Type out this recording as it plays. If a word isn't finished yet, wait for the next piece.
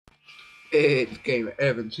It's Gamer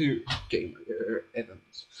Evans here, Gamer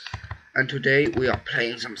Evans. And today we are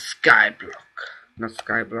playing some Skyblock. Not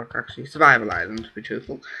Skyblock, actually, Survival Island, to be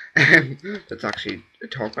truthful. That's actually a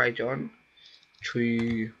talk I joined.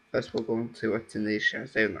 First we're going to see what's in these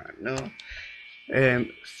shells, I don't know.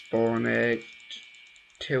 Spawn egg,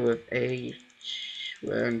 2 of 8,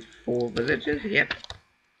 and 4 villages, yep.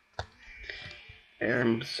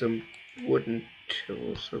 Some wooden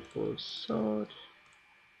tools, suppose, sword,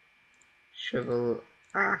 shovel,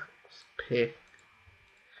 axe, pick.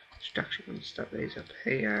 Just actually going to stop these up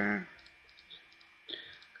here.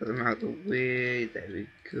 Get them out of the way. There we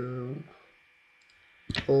go.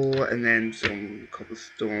 Oh, and then some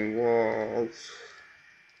cobblestone walls.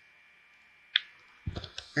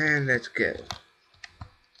 And let's go.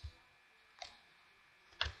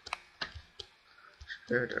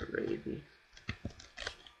 Scared already.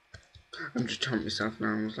 I'm just telling myself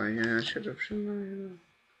now. I was like, yeah, I should have, shouldn't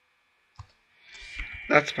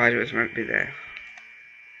I? That spider was meant to be there.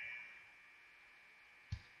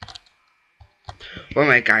 Well,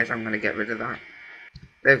 mate, guys, I'm gonna get rid of that.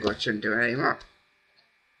 They've got shouldn't do it anymore.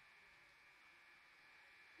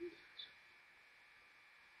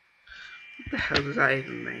 What the hell does that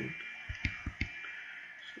even mean?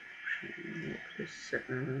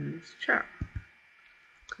 Settings chat.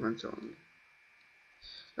 Comments on.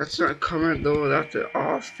 That's not a comment though, that's an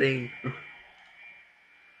off thing.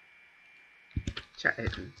 Chat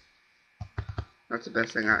hidden. That's the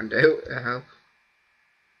best thing I can do to help.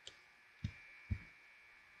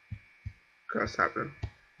 Cross happen.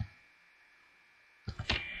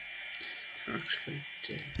 Actually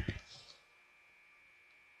do.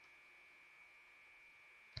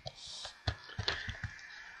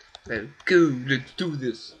 Let's go, let's do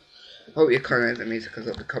this. Oh, you can't hear the music because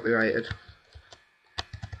it'll be copyrighted.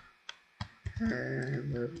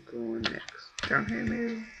 And we're going next. Down here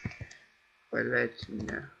maybe. Well, let's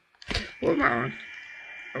know. What am I on?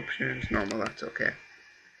 Options, normal, that's okay.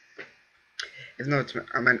 If not,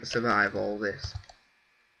 I meant to survive all this.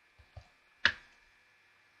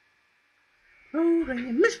 Oh, are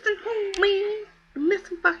you missing home, man? You're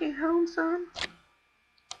missing fucking home, son.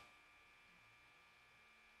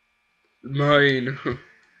 Mine.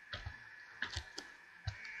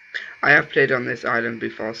 I have played on this island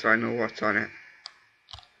before, so I know what's on it.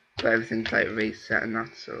 But everything's like reset and that,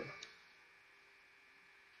 so.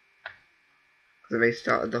 Because they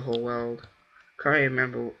restarted the whole world. Can't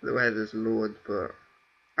remember where there's loads, but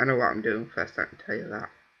I know what I'm doing first, I can tell you that.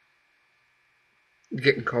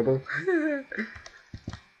 Getting cobble.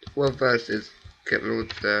 Well, first is get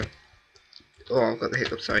loads there. Oh, I've got the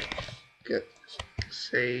hiccup, sorry. Get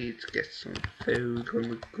seeds, get some food when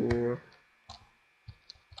we go.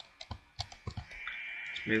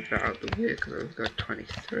 Let's move that out the way because I've got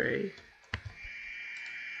 23.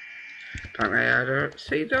 Apparently I had a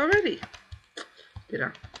seed already. Did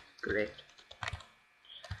I? Great.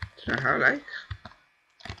 Don't know how, like.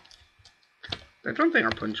 I don't think I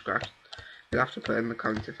punched grass. You'll have to put in the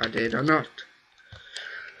comments if I did or not.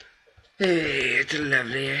 Hey, it's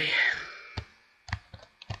lovely, eh?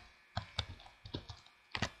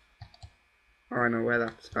 Oh, I know where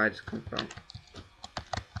that spider's come from.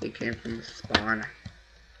 It came from the spawner.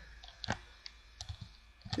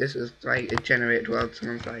 This was like a generated world.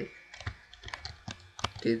 Someone's like,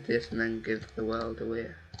 did this and then give the world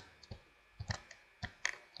away.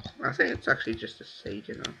 I think it's actually just a seed,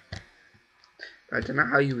 you know. I don't know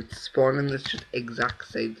how you would spawn in this just exact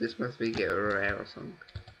seed. This must be get rare or something.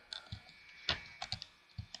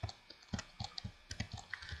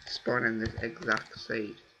 Spawn in this exact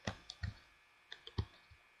seed.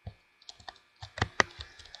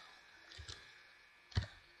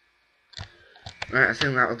 Right, I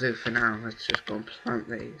think that'll do for now. Let's just go and plant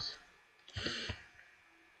these.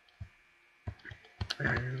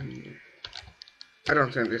 I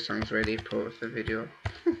don't think this song's ready to post the video.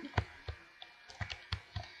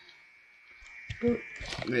 But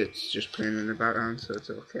it's just playing in the background, so it's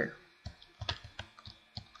okay.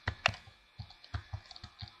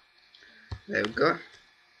 There we go.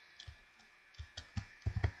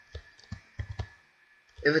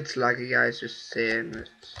 If it's laggy, guys, just saying that.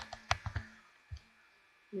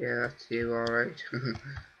 Yeah, that's you, alright.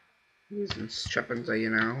 Using strap-ons, are you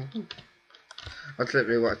now? That's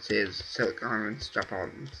literally what it says, silk armor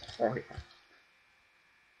strap-ons. Oh yeah.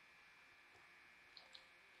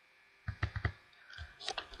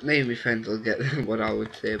 Maybe my friends will get what I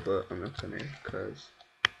would say, but I'm not gonna, because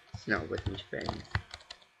it's not with my friends.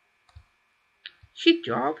 Shit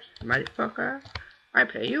job, motherfucker. I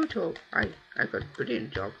play YouTube. I got a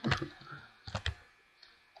brilliant job.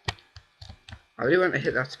 I really want to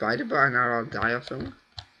hit that spider, but I know I'll die or something.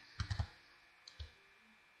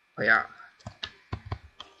 Oh yeah.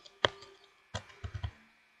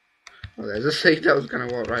 Oh, there's a seat that was gonna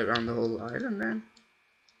walk right around the whole island then.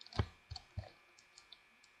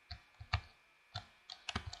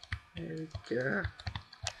 There we go.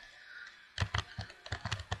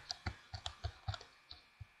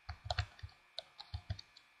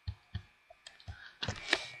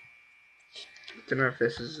 Don't know if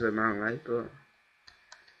this is the Mount Light, but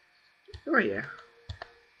oh yeah.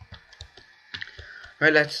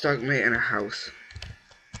 Right, let's start making a house.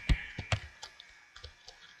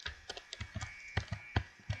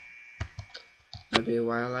 Might be a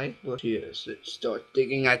while like, but yes, let's start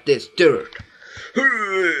digging at this dirt.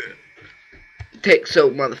 Take so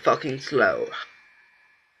motherfucking slow.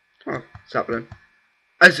 Oh, sapling.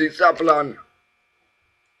 I see sapling.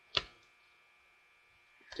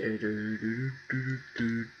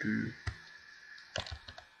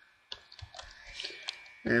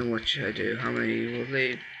 And what should I do? How many will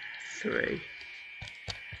leave? 3.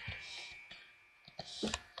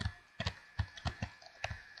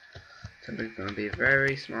 So it's going to be a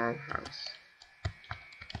very small house.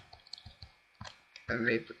 And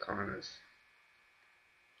leave the corners.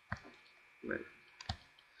 Wait.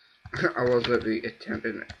 I was literally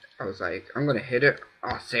attempting it. I was like, I'm going to hit it.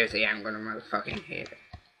 Oh, seriously, I'm going to motherfucking hit it.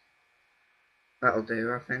 That'll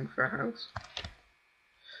do, I think, for a house.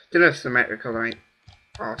 Don't know if symmetrical ain't.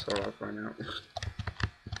 Also, I'll find out.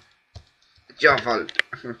 It's your fault.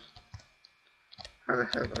 How the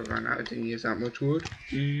hell did I run out? I didn't use that much wood.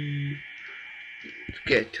 Let's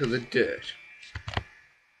get to the dirt.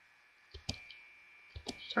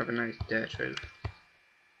 Just have a nice dirt roof.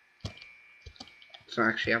 Let's not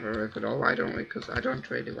actually have a roof at all. Why don't we? Because I don't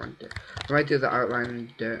really want it. I might do the outline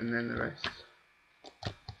in dirt and then the rest.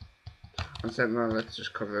 And then, well, let's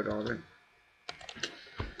just cover it all in.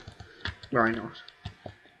 Why not?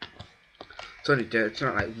 It's only dirt. It's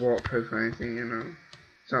not like waterproof or anything, you know.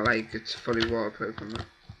 It's not like it's fully waterproof and that.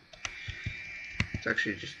 Let's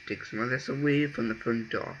actually just dig some of this away from the front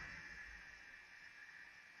door.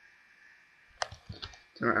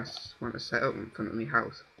 So I just want to set up in front of my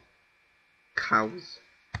house. Cows.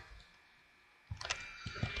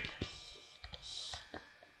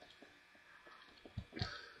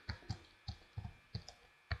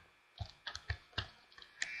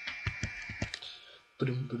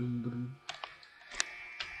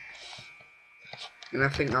 And I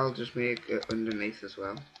think I'll just make it underneath as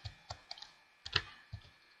well.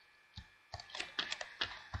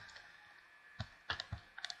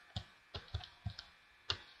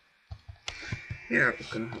 Yeah, it was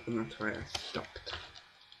gonna happen, that's why I stopped.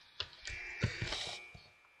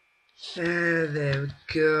 There we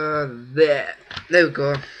go, there we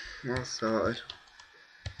go, all sorted.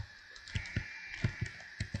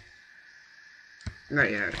 Not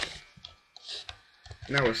yet.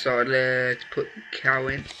 Now we're sorted, let's put the cow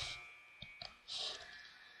in.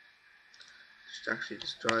 Just actually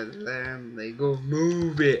destroy them, there you go,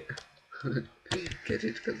 move it! Get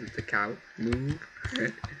it, because it's a cow, move.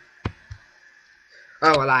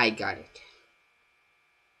 Oh well, I got it.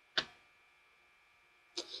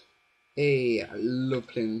 Hey, I love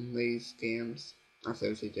playing these games. I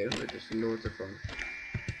seriously do, they're just loads of fun.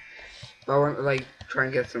 But I want to like try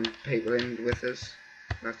and get some people in with us.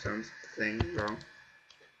 That sounds wrong.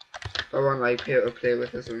 But I want like people to play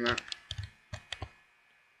with us and that.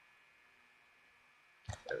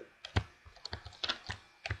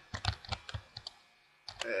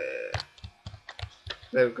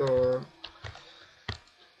 There we go.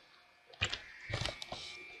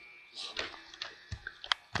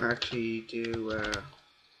 Actually do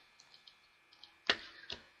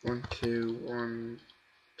 1 2 1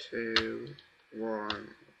 2 1 1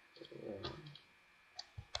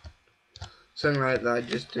 something like that,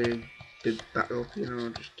 just to big battle, you know,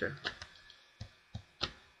 just to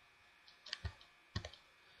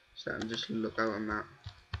so just look out on that.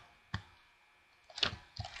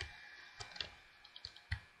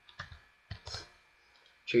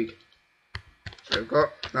 Cheat. There we go,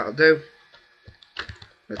 that'll do.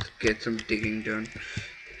 Let's get some digging done.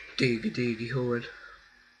 Diggy hole.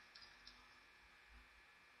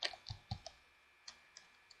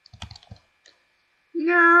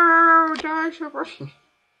 No, die shovel.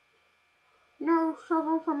 No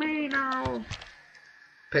shovel for me now.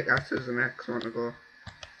 Pickaxe is the next one to go.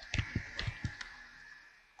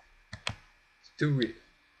 Let's do it.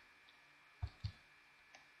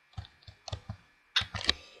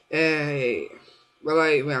 Hey. Well,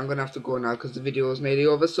 I'm gonna have to go now because the video is nearly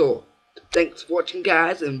over. So, thanks for watching,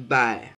 guys, and bye.